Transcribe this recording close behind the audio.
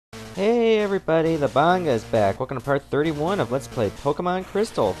Hey everybody, the Banga is back. Welcome to part 31 of Let's Play Pokemon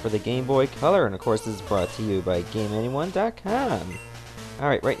Crystal for the Game Boy Color, and of course this is brought to you by GameAnyone.com.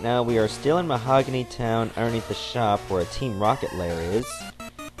 Alright, right now we are still in Mahogany Town underneath the shop where a Team Rocket lair is.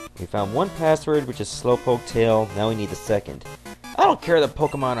 We found one password, which is Slowpoke Tail. Now we need the second. I don't care that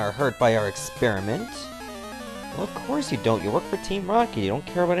Pokemon are hurt by our experiment. Well, of course you don't. You work for Team Rocket. You don't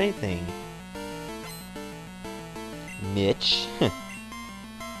care about anything. Mitch.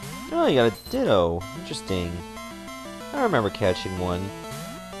 Oh, you got a Ditto. Interesting. I remember catching one.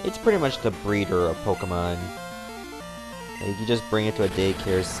 It's pretty much the breeder of Pokemon. Like, you just bring it to a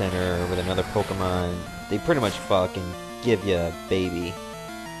daycare center with another Pokemon. They pretty much fuck and give you a baby.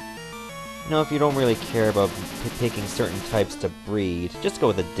 You know, if you don't really care about picking certain types to breed, just go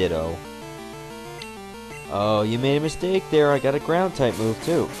with a Ditto. Oh, you made a mistake there. I got a ground type move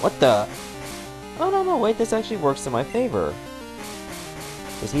too. What the? Oh, no, wait, this actually works in my favor.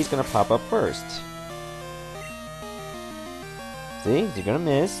 Because he's going to pop up first. See? You're going to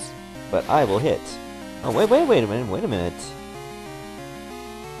miss, but I will hit. Oh, wait a minute.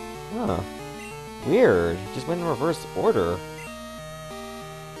 Huh. Weird. Just went in reverse order.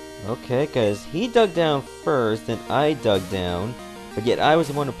 Okay, because he dug down first, then I dug down, but yet I was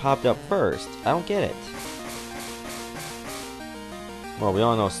the one who popped up first. I don't get it. Well, we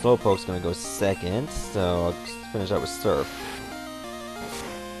all know Slowpoke's going to go second, so I'll just finish out with Surf.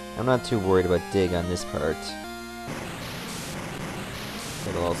 I'm not too worried about Dig on this part.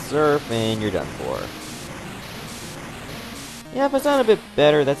 Get a little Surf, and you're done for. Yeah, if I sound a bit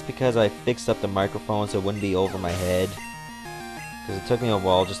better, that's because I fixed up the microphone so it wouldn't be over my head. Because it took me a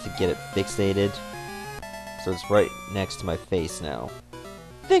while just to get it fixated. So it's right next to my face now.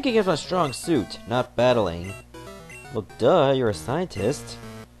 Thinking is my strong suit, not battling. Well, duh, you're a scientist.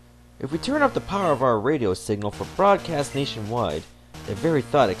 If we turn up the power of our radio signal for broadcast nationwide, the very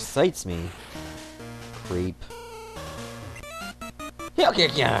thought excites me. Creep.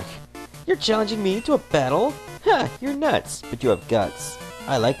 Yuck. You're challenging me to a battle? Ha! You're nuts, but you have guts.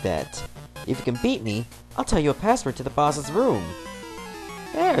 I like that. If you can beat me, I'll tell you a password to the boss's room.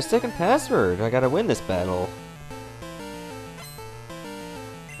 There, second password. I gotta win this battle.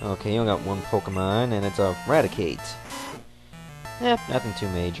 Okay, you only got one Pokemon, and it's a Raticate. Nothing too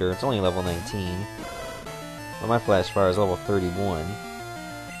major. It's only level 19. Well, my Flash Fire is level 31,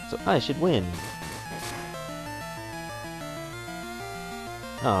 so I should win.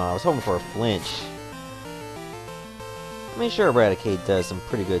 Oh, I was hoping for a flinch. I mean, sure, Raticate does some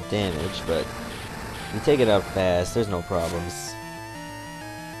pretty good damage, but if you take it out fast, there's no problems.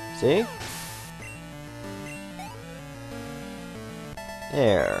 See?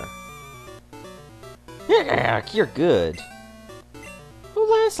 There. Yuck, you're good.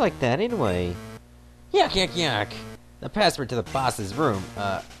 Who laughs like that anyway? Yuck. The password to the boss's room.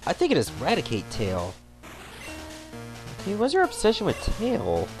 I think it is Raticate Tail. Okay, what's your obsession with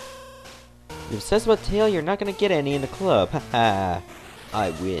Tail? You're obsessed with Tail, you're not gonna get any in the club. Haha.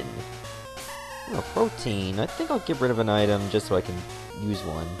 I win. Oh, protein. I think I'll get rid of an item just so I can use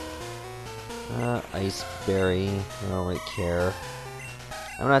one. Ice Berry. I don't really care.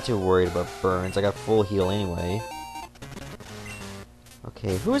 I'm not too worried about burns. I got full heal anyway.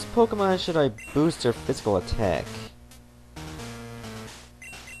 Okay, whose Pokemon should I boost their physical attack?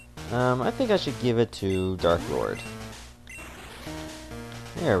 I think I should give it to Dark Lord.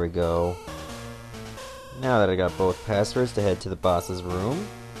 There we go. Now that I got both passwords to head to the boss's room,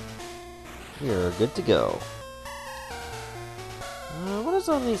 we're good to go. What is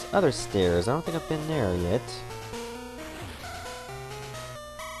on these other stairs? I don't think I've been there yet.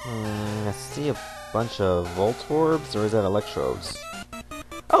 I see a bunch of Voltorbs, or is that Electrodes?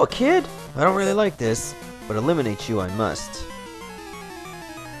 Oh, kid! I don't really like this, but eliminate you I must.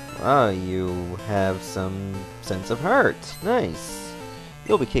 Ah, you have some sense of heart. Nice.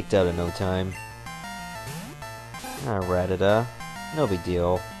 You'll be kicked out in no time. Ah, Rattata. No big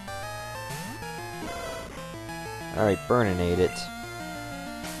deal. Alright, Burninate it.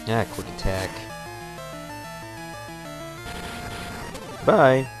 Ah, quick attack.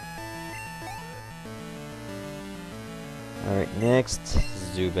 Bye. Alright, next,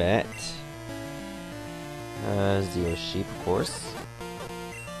 Zubat. Zeo Sheep, of course.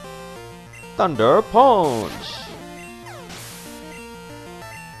 Thunder Punch!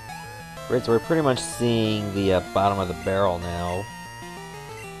 Great, so we're pretty much seeing the bottom of the barrel now.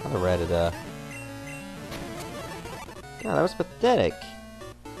 Another Rattata. God, that was pathetic.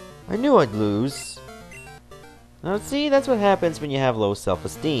 I knew I'd lose. Now see, that's what happens when you have low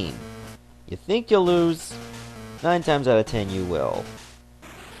self-esteem. You think you'll lose, 9 times out of 10 you will.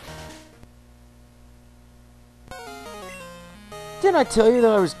 Didn't I tell you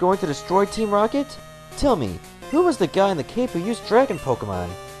that I was going to destroy Team Rocket? Tell me, who was the guy in the cape who used Dragon Pokemon?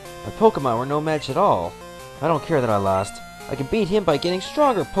 My Pokemon were no match at all. I don't care that I lost. I can beat him by getting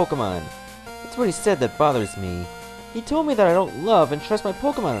stronger Pokemon. That's what he said that bothers me. He told me that I don't love and trust my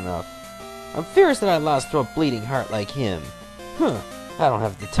Pokemon enough. I'm furious that I lost to a bleeding heart like him. Huh, I don't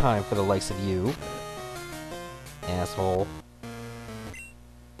have the time for the likes of you. Asshole.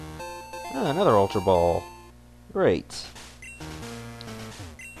 Ah, another Ultra Ball. Great.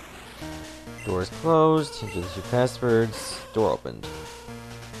 Door is closed. Enter the 2 passwords. Door opened.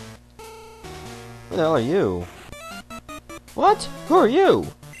 Who the hell are you? What? Who are you?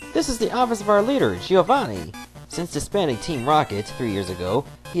 This is the office of our leader, Giovanni. Since disbanding Team Rocket 3 years ago,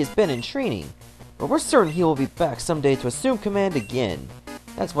 he has been in training. But we're certain he will be back someday to assume command again.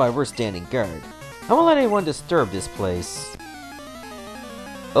 That's why we're standing guard. I won't let anyone disturb this place.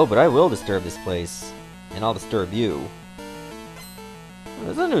 Oh, but I will disturb this place. And I'll disturb you. Oh,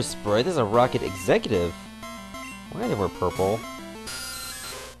 there's a new sprite. There's a Rocket Executive. Why do they wear purple?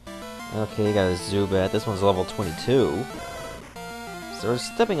 Okay, you got a Zubat. This one's level 22. So we're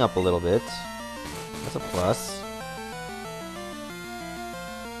stepping up a little bit. That's a plus.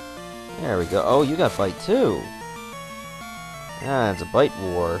 There we go. Oh, you got Bite too. Ah, it's a Bite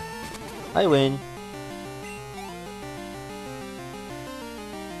war. I win.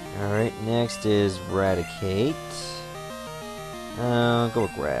 Alright, next is Raticate. Go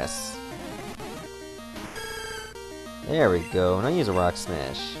with Grass. There we go. Now use a Rock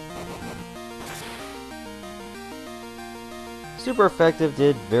Smash. Super effective,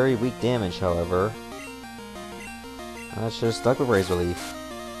 did very weak damage, however. I should have stuck with Razor Leaf.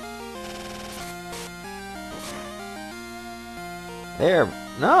 There.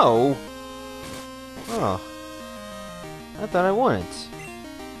 No! Oh. I thought I wouldn't.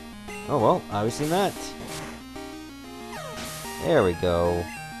 Oh well, obviously not. There we go.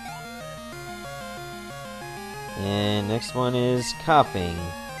 And next one is Coughing.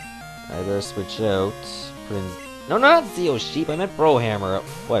 I better switch out. Put in... No, not Zeo Sheep, I meant Brohammer.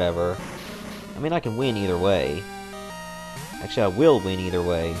 Whatever. I mean, I can win either way. Actually, I will win either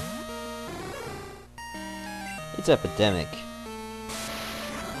way. It's Epidemic.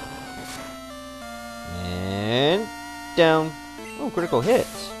 And... down. Oh, critical hit.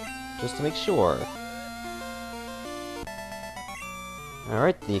 Just to make sure.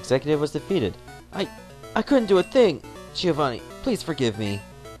 Alright, the executive was defeated. I couldn't do a thing! Giovanni, please forgive me.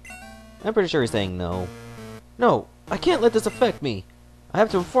 I'm pretty sure he's saying no. No, I can't let this affect me. I have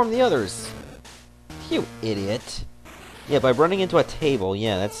to inform the others. You idiot. Yeah, by running into a table,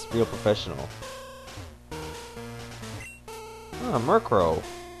 yeah, that's real professional. Oh, Murkrow.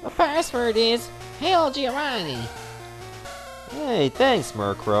 The password is Hail Giovanni. Hey, thanks,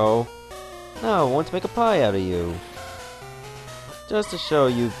 Murkrow. Now I want to make a pie out of you. Just to show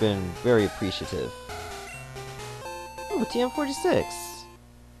you've been very appreciative. Oh, TM46.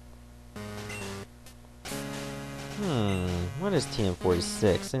 What is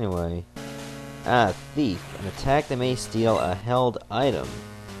TM46 anyway? Ah, Thief. An attack that may steal a held item.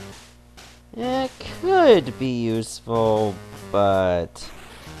 It could be useful, but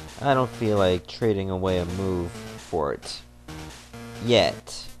I don't feel like trading away a move for it.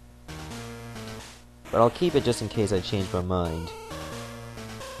 Yet. But I'll keep it just in case I change my mind.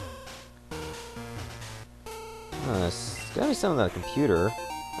 There's gotta be something on the computer.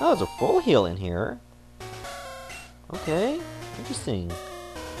 Oh, there's a full heal in here. Okay, interesting.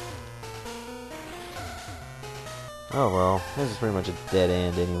 Oh well, this is pretty much a dead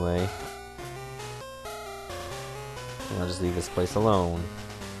end anyway. And I'll just leave this place alone.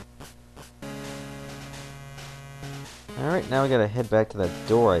 Alright, now we gotta head back to that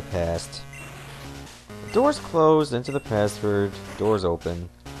door I passed. The door's closed, enter the password, door's open.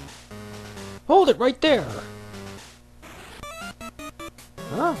 Hold it right there!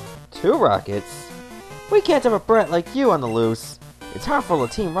 Huh? 2 rockets? We can't have a brat like you on the loose. It's harmful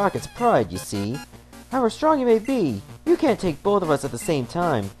to Team Rocket's pride, you see. However strong you may be, you can't take both of us at the same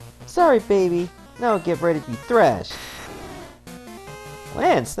time. Sorry, baby. Now get ready to be thrashed.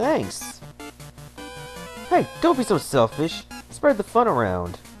 Lance, thanks. Hey, don't be so selfish. Spread the fun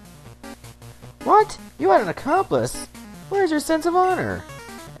around. What? You had an accomplice? Where's your sense of honor?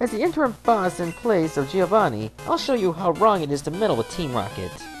 As the interim boss in place of Giovanni, I'll show you how wrong it is to meddle with Team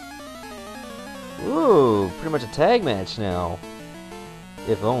Rocket. Ooh, pretty much a tag match now.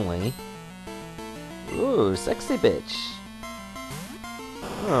 If only. Ooh, sexy bitch.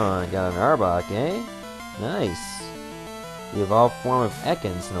 Oh, I got an Arbok, eh? Nice. The evolved form of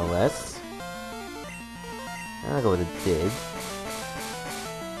Ekans, no less. I'll go with a dig.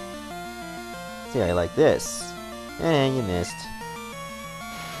 See how you like this. Eh, you missed.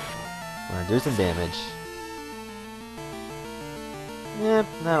 I'm gonna do some damage. Yep,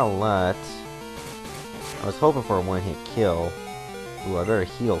 not a lot. I was hoping for a one-hit kill. Ooh, I better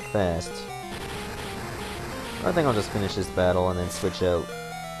heal fast. I think I'll just finish this battle and then switch out.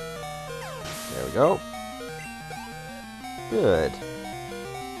 There we go. Good.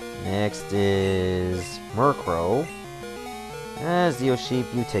 Next is Murkrow. Zeo Sheep,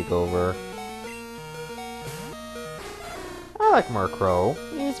 you take over. I like Murkrow.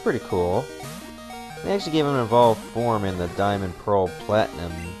 He's pretty cool. They actually gave him an evolved form in the Diamond Pearl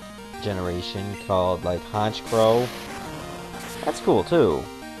Platinum generation called, like, Honchkrow. That's cool, too.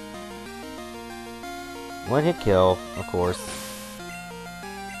 One-hit kill, of course.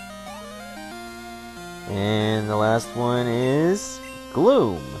 And the last one is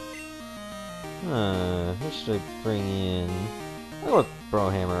Gloom. Who should I bring in? I'll go with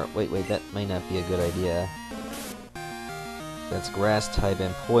Brohammer. Wait, that might not be a good idea. That's grass type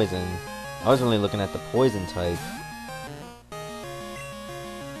and poison. I was really looking at the poison type.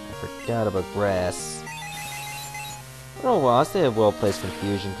 I forgot about grass. Oh well, I'll say a well-placed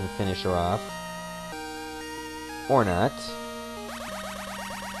confusion can finish her off. Or not.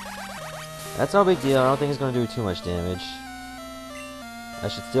 That's no big deal, I don't think it's going to do too much damage. I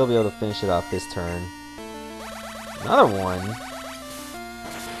should still be able to finish it off this turn. Another one?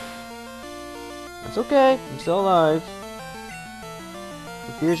 That's okay, I'm still alive.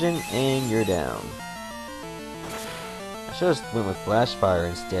 Confusion, and you're down. I should've went with Flash Fire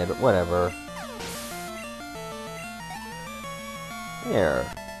instead, but whatever. There.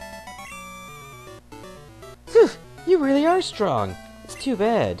 Phew, you really are strong. It's too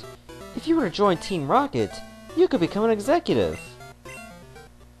bad. If you were to join Team Rocket, you could become an executive.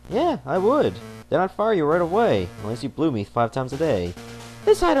 Yeah, I would. Then I'd fire you right away, unless you blew me 5 times a day.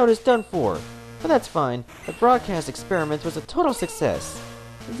 This hideout is done for. But that's fine. The broadcast experiment was a total success.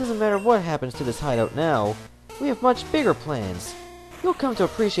 It doesn't matter what happens to this hideout now. We have much bigger plans. You'll come to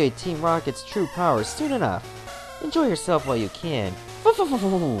appreciate Team Rocket's true powers soon enough. Enjoy yourself while you can.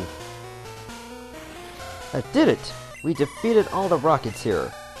 I did it! We defeated all the Rockets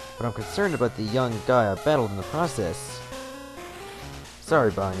here. But I'm concerned about the young guy I battled in the process.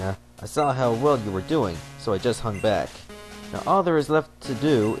 Sorry, Banya. I saw how well you were doing, so I just hung back. Now all there is left to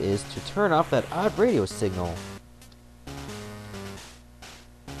do is to turn off that odd radio signal.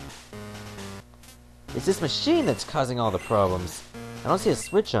 It's this machine that's causing all the problems. I don't see a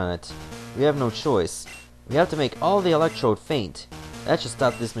switch on it. We have no choice. We have to make all the Electrode faint. That should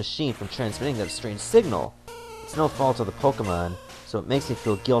stop this machine from transmitting that strange signal. It's no fault of the Pokemon, so it makes me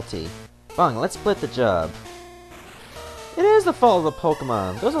feel guilty. Bang, let's split the job. It is the fault of the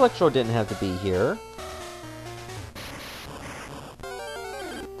Pokemon. Those Electrode didn't have to be here.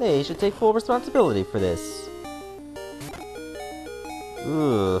 They should take full responsibility for this.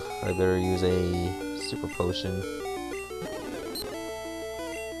 Ugh, I better use a super potion.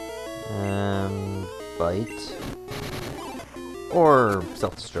 Bite. Or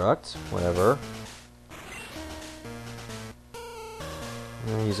self-destruct, whatever.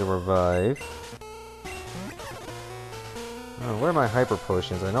 I'm gonna use a revive. Oh, where are my hyper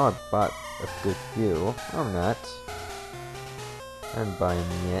potions? I know I bought a good few. No, I'm not. I haven't bought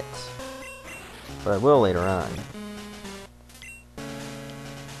them yet. But I will later on.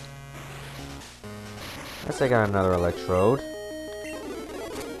 Guess I got another Electrode.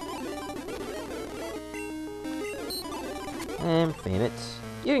 And faint it.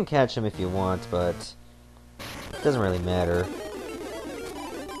 You can catch him if you want, but it doesn't really matter.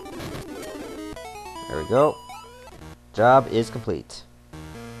 There we go. Job is complete.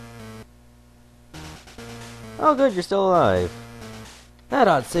 Oh good, you're still alive. That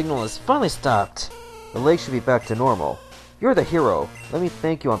odd signal has finally stopped. The lake should be back to normal. You're the hero. Let me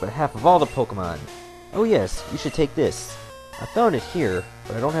thank you on behalf of all the Pokemon. Oh yes, you should take this. I found it here,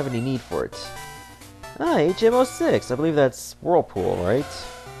 but I don't have any need for it. Ah, HMO6. I believe that's Whirlpool, right?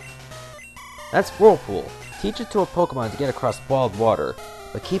 That's Whirlpool. Teach it to a Pokemon to get across wild water,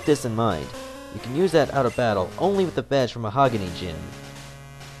 but keep this in mind. You can use that out of battle only with the badge from Mahogany Gym.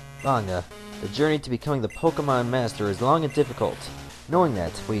 Manga, the journey to becoming the Pokemon Master is long and difficult. Knowing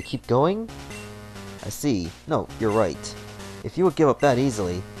that, will you keep going? I see. No, you're right. If you would give up that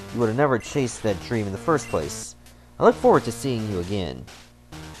easily, you would have never chased that dream in the first place. I look forward to seeing you again.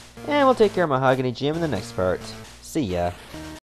 And we'll take care of Mahogany Gym in the next part. See ya.